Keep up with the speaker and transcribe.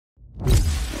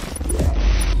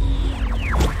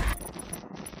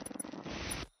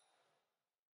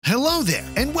Hello there,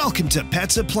 and welcome to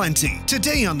Pets Aplenty.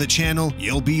 Today on the channel,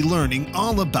 you'll be learning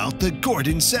all about the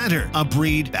Gordon Setter, a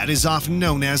breed that is often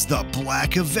known as the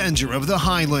Black Avenger of the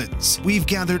Highlands. We've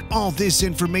gathered all this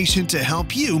information to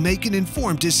help you make an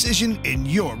informed decision in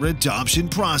your adoption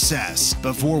process.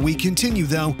 Before we continue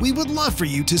though, we would love for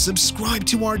you to subscribe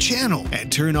to our channel and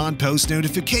turn on post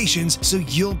notifications so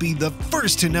you'll be the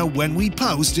first to know when we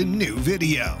post a new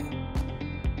video.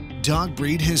 Dog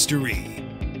breed history.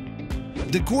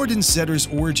 The Gordon Setter's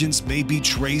origins may be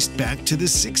traced back to the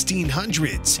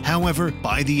 1600s. However,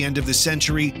 by the end of the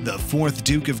century, the 4th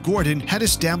Duke of Gordon had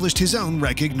established his own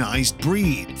recognized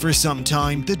breed. For some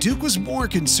time, the Duke was more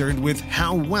concerned with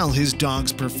how well his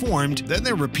dogs performed than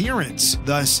their appearance.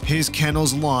 Thus, his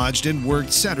kennels lodged and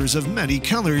worked setters of many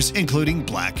colors, including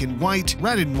black and white,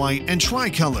 red and white, and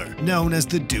tricolor, known as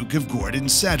the Duke of Gordon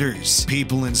Setters.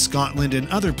 People in Scotland and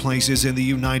other places in the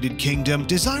United Kingdom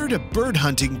desired a bird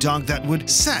hunting dog that would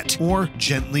set or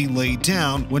gently lay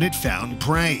down when it found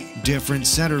prey. Different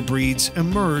setter breeds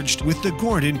emerged, with the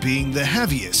Gordon being the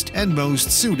heaviest and most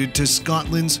suited to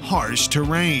Scotland's harsh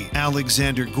terrain.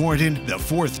 Alexander Gordon, the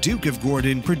 4th Duke of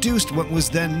Gordon, produced what was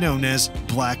then known as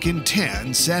black and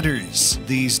tan setters.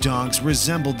 These dogs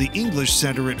resembled the English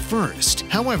setter at first.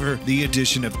 However, the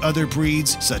addition of other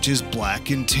breeds such as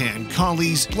black and tan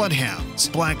collies, bloodhounds,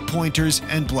 black pointers,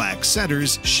 and black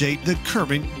setters shaped the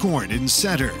current Gordon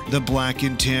setter. The black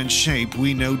and tan shape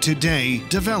we know today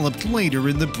developed later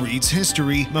in the breed's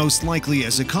history, most likely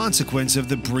as a consequence of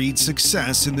the breed's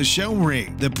success in the show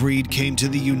ring. The breed came to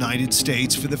the United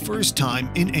States for the first time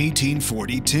in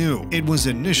 1842. It was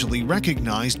initially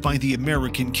recognized by the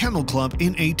American Kennel Club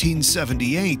in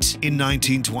 1878. In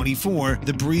 1924,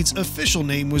 the breed's official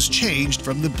name was changed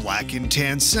from the Black and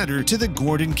Tan Setter to the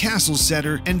Gordon Castle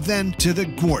Setter and then to the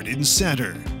Gordon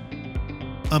Setter.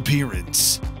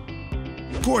 Appearance.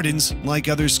 Gordons, like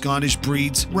other Scottish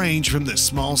breeds, range from the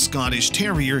small Scottish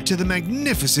Terrier to the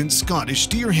magnificent Scottish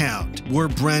Deerhound, were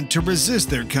bred to resist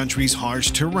their country's harsh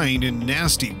terrain and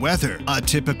nasty weather. A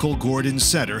typical Gordon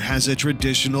Setter has a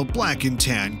traditional black and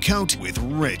tan coat with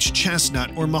rich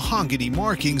chestnut or mahogany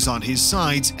markings on his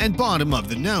sides and bottom of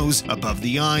the nose, above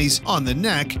the eyes, on the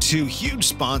neck, 2 huge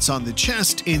spots on the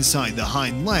chest, inside the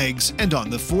hind legs, and on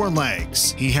the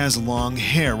forelegs. He has long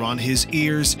hair on his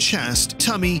ears, chest,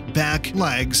 tummy, back,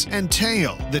 legs, and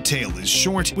tail. The tail is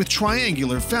short, with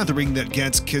triangular feathering that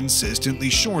gets consistently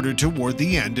shorter toward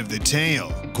the end of the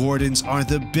tail. Gordons are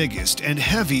the biggest and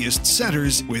heaviest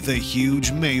setters, with a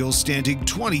huge male standing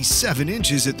 27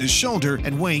 inches at the shoulder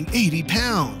and weighing 80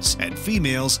 pounds, and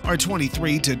females are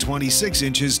 23 to 26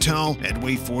 inches tall and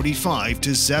weigh 45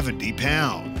 to 70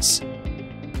 pounds.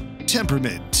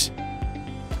 Temperament.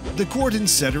 The Gordon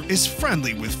Setter is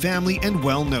friendly with family and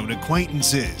well-known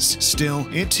acquaintances. Still,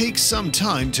 it takes some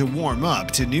time to warm up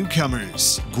to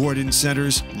newcomers. Gordon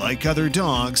Setters, like other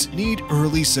dogs, need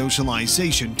early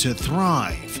socialization to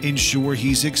thrive. Ensure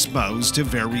he's exposed to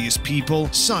various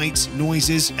people, sights,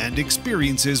 noises, and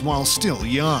experiences while still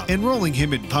young. Enrolling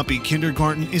him in puppy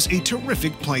kindergarten is a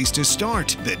terrific place to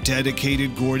start. The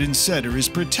dedicated Gordon Setter is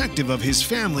protective of his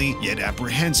family, yet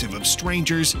apprehensive of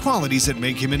strangers, qualities that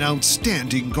make him an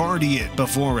outstanding guardian.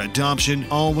 Before adoption,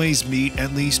 always meet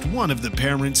at least one of the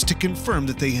parents to confirm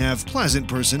that they have pleasant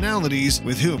personalities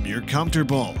with whom you're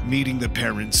comfortable. Meeting the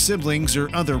parent's siblings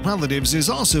or other relatives is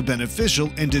also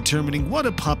beneficial in determining what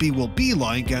a puppy will be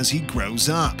like as he grows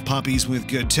up. Puppies with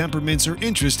good temperaments are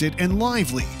interested and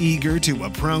lively, eager to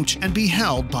approach and be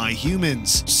held by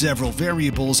humans. Several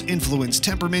variables influence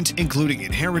temperament, including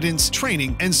inheritance,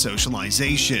 training, and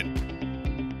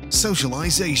socialization.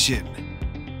 Socialization.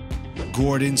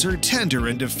 Gordons are tender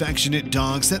and affectionate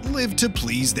dogs that live to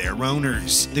please their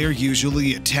owners. They're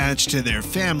usually attached to their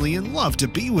family and love to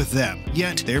be with them,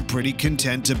 yet they're pretty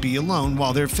content to be alone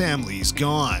while their family's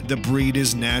gone. The breed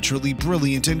is naturally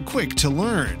brilliant and quick to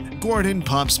learn. Gordon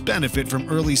pups benefit from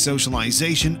early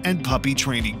socialization and puppy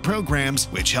training programs,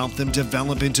 which help them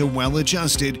develop into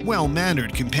well-adjusted,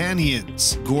 well-mannered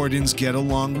companions. Gordons get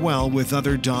along well with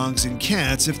other dogs and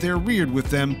cats if they're reared with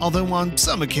them, although on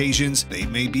some occasions they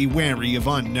may be wary of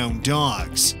unknown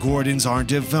dogs. Gordons are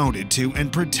devoted to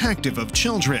and protective of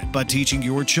children, but teaching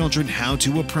your children how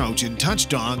to approach and touch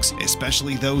dogs,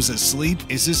 especially those asleep,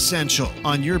 is essential.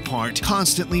 On your part,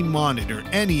 constantly monitor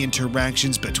any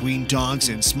interactions between dogs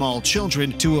and small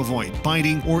children to avoid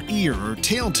biting or ear or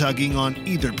tail tugging on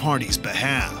either party's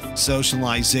behalf.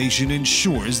 Socialization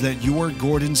ensures that your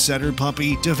Gordon Setter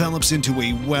puppy develops into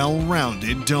a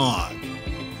well-rounded dog.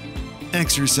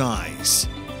 Exercise.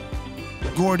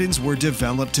 Gordons were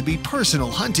developed to be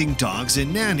personal hunting dogs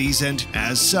and nannies, and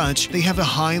as such, they have a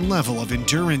high level of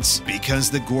endurance. Because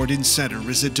the Gordon Setter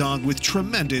is a dog with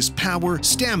tremendous power,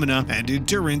 stamina, and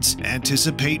endurance,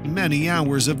 anticipate many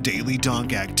hours of daily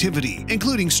dog activity,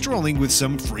 including strolling with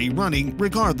some free running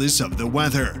regardless of the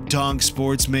weather. Dog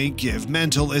sports may give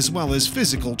mental as well as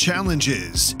physical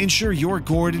challenges. Ensure your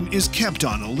Gordon is kept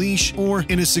on a leash or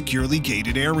in a securely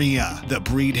gated area. The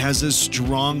breed has a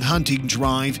strong hunting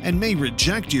drive and may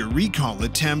reject your recall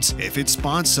attempts if it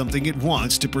spots something it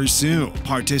wants to pursue.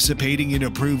 Participating in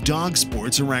approved dog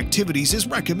sports or activities is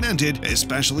recommended,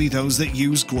 especially those that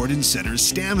use Gordon Setter's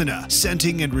stamina,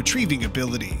 scenting, and retrieving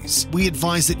abilities. We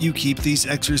advise that you keep these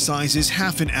exercises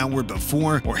half an hour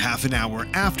before or half an hour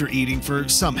after eating for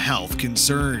some health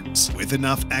concerns. With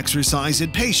enough exercise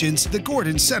and patience, the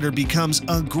Gordon Setter becomes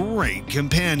a great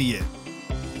companion.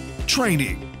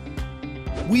 Training.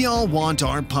 We all want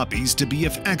our puppies to be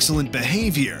of excellent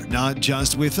behavior, not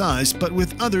just with us, but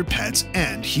with other pets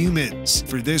and humans.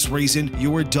 For this reason,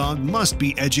 your dog must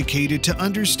be educated to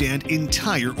understand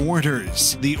entire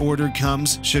orders. The order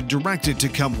comes, should direct it to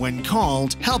come when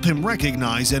called, help him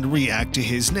recognize and react to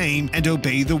his name, and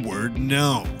obey the word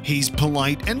no. He's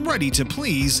polite and ready to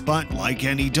please, but like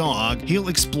any dog, he'll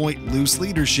exploit loose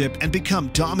leadership and become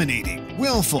dominating,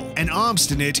 willful, and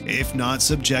obstinate if not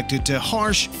subjected to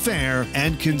harsh, fair,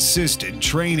 and consistent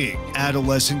training.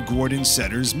 Adolescent Gordon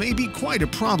Setters may be quite a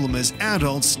problem as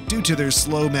adults due to their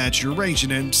slow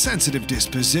maturation and sensitive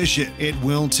disposition. It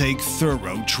will take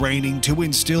thorough training to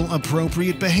instill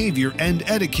appropriate behavior and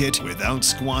etiquette without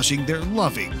squashing their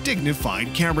loving,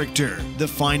 dignified character. The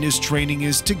finest training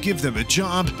is to give them a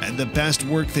job, and the best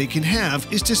work they can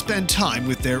have is to spend time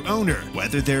with their owner,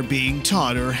 whether they're being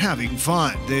taught or having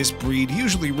fun. This breed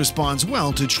usually responds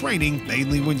well to training,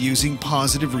 mainly when using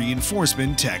positive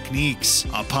reinforcement techniques.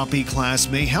 A puppy class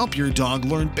may help your dog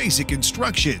learn basic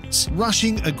instructions.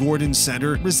 Rushing a Gordon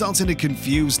Setter results in a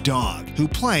confused dog who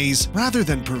plays rather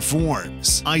than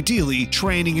performs. Ideally,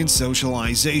 training and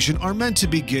socialization are meant to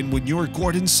begin when your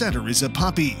Gordon Setter is a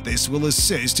puppy. This will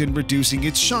assist in reducing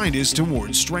its shyness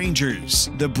towards strangers.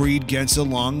 The breed gets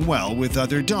along well with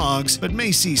other dogs, but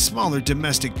may see smaller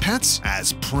domestic pets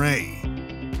as prey.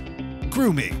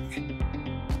 Grooming.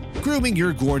 Grooming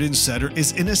your Gordon Setter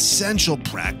is an essential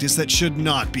practice that should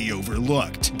not be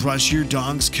overlooked. Brush your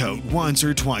dog's coat once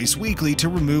or twice weekly to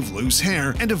remove loose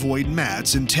hair and avoid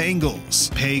mats and tangles.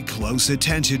 Pay close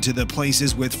attention to the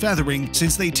places with feathering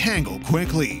since they tangle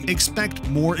quickly. Expect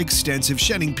more extensive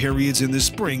shedding periods in the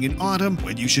spring and autumn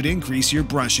when you should increase your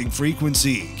brushing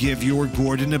frequency. Give your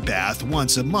Gordon a bath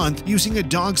once a month using a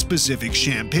dog-specific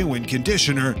shampoo and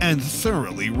conditioner and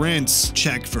thoroughly rinse.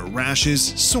 Check for rashes,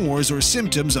 sores, or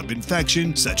symptoms of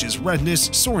infection such as redness,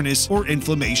 soreness, or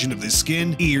inflammation of the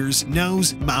skin, ears,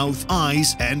 nose, mouth,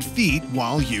 eyes, and feet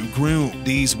while you groom.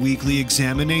 These weekly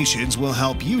examinations will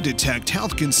help you detect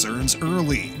health concerns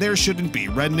early. There shouldn't be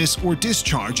redness or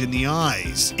discharge in the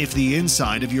eyes. If the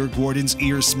inside of your Gordon's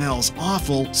ear smells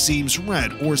awful, seems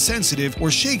red or sensitive,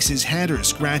 or shakes his head or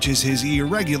scratches his ear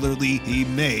regularly, he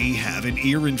may have an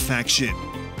ear infection.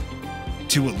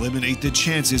 To eliminate the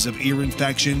chances of ear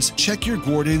infections, check your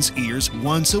Gordon's ears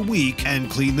once a week and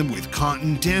clean them with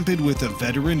cotton dampened with a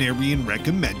veterinarian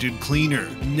recommended cleaner.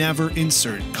 Never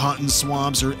insert cotton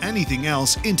swabs or anything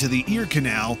else into the ear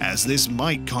canal, as this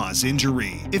might cause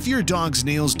injury. If your dog's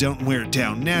nails don't wear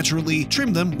down naturally,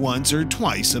 trim them once or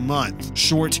twice a month.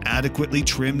 Short, adequately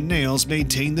trimmed nails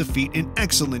maintain the feet in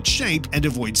excellent shape and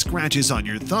avoid scratches on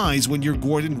your thighs when your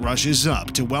Gordon rushes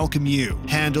up to welcome you.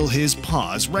 Handle his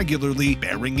paws regularly,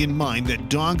 bearing in mind that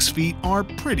dogs' feet are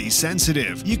pretty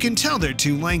sensitive. You can tell they're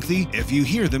too lengthy if you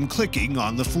hear them clicking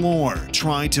on the floor.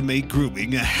 Try to make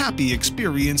grooming a happy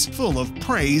experience full of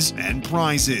praise and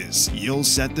prizes. You'll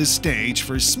set the stage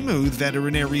for smooth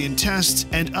veterinarian tests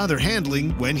and other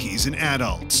handling when he's an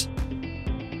adult.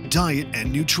 Diet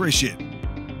and nutrition.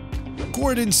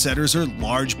 Gordon Setters are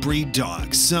large breed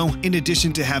dogs, so in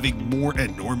addition to having more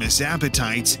enormous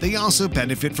appetites, they also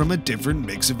benefit from a different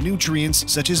mix of nutrients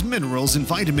such as minerals and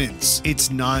vitamins. It's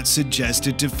not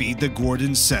suggested to feed the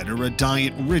Gordon Setter a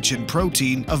diet rich in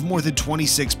protein of more than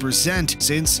 26%,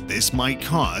 since this might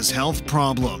cause health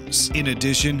problems. In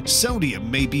addition, sodium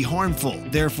may be harmful,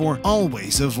 therefore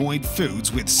always avoid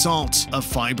foods with salt. A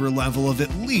fiber level of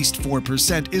at least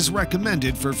 4% is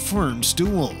recommended for firm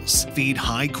stools. Feed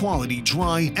high-quality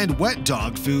dry and wet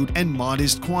dog food and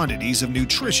modest quantities of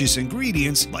nutritious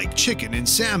ingredients like chicken and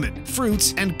salmon,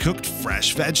 fruits, and cooked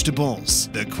fresh vegetables.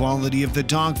 The quality of the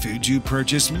dog food you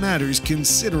purchase matters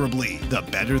considerably. The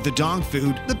better the dog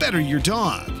food, the better your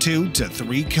dog. 2 to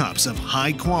 3 cups of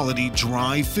high-quality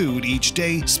dry food each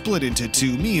day split into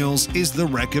 2 meals is the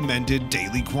recommended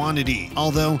daily quantity,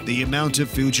 although the amount of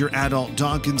food your adult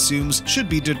dog consumes should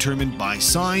be determined by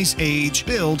size, age,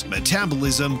 build,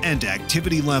 metabolism, and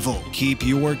activity level. Keep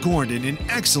your Gordon in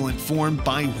excellent form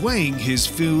by weighing his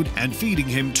food and feeding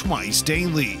him twice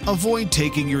daily. Avoid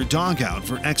taking your dog out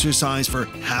for exercise for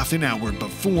half an hour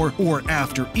before or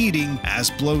after eating, as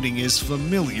bloating is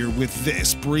familiar with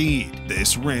this breed.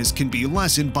 This risk can be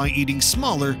lessened by eating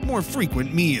smaller, more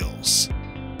frequent meals.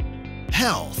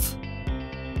 Health.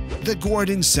 The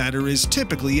Gordon Setter is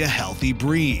typically a healthy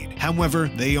breed. However,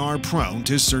 they are prone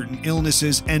to certain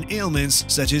illnesses and ailments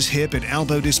such as hip and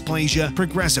elbow dysplasia,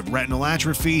 progressive retinal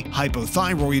atrophy,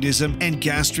 hypothyroidism, and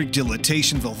gastric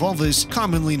dilatation volvulus,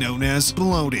 commonly known as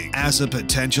bloating. As a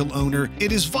potential owner,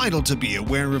 it is vital to be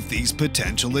aware of these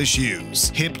potential issues.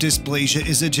 Hip dysplasia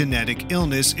is a genetic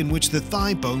illness in which the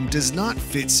thigh bone does not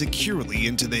fit securely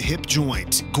into the hip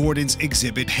joint. Gordons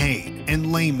exhibit pain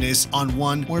and lameness on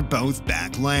one or both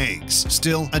back legs.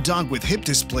 Still, a dog with hip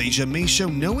dysplasia may show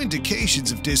no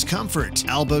indications of discomfort.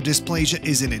 Elbow dysplasia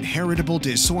is an inheritable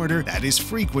disorder that is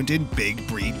frequent in big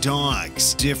breed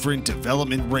dogs. Different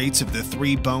development rates of the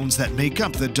 3 bones that make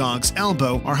up the dog's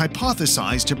elbow are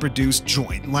hypothesized to produce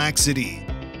joint laxity.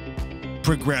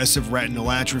 Progressive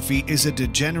retinal atrophy is a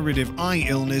degenerative eye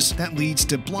illness that leads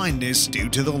to blindness due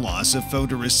to the loss of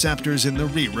photoreceptors in the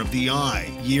rear of the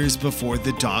eye. Years before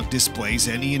the dog displays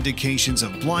any indications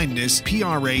of blindness,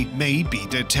 PRA may be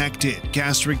detected.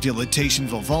 Gastric dilatation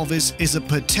volvulus is a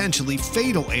potentially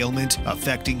fatal ailment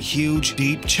affecting huge,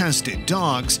 deep-chested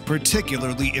dogs,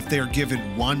 particularly if they are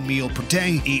given 1 meal per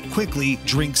day, eat quickly,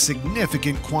 drink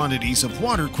significant quantities of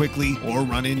water quickly, or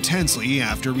run intensely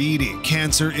after eating.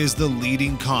 Cancer is the leading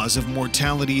cause of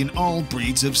mortality in all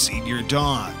breeds of senior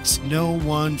dogs. No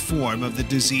one form of the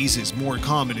disease is more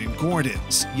common in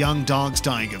Gordons. Young dogs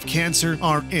dying of cancer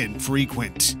are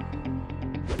infrequent.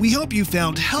 We hope you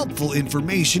found helpful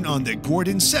information on the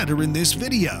Gordon Setter in this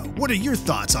video. What are your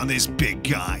thoughts on this big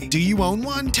guy? Do you own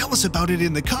one? Tell us about it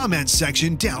in the comments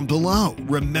section down below.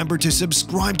 Remember to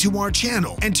subscribe to our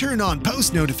channel and turn on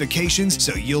post notifications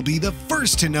so you'll be the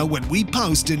first to know when we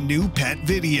post a new pet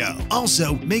video.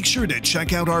 Also, make sure to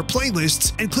check out our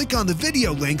playlists and click on the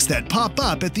video links that pop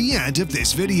up at the end of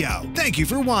this video. Thank you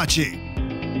for watching.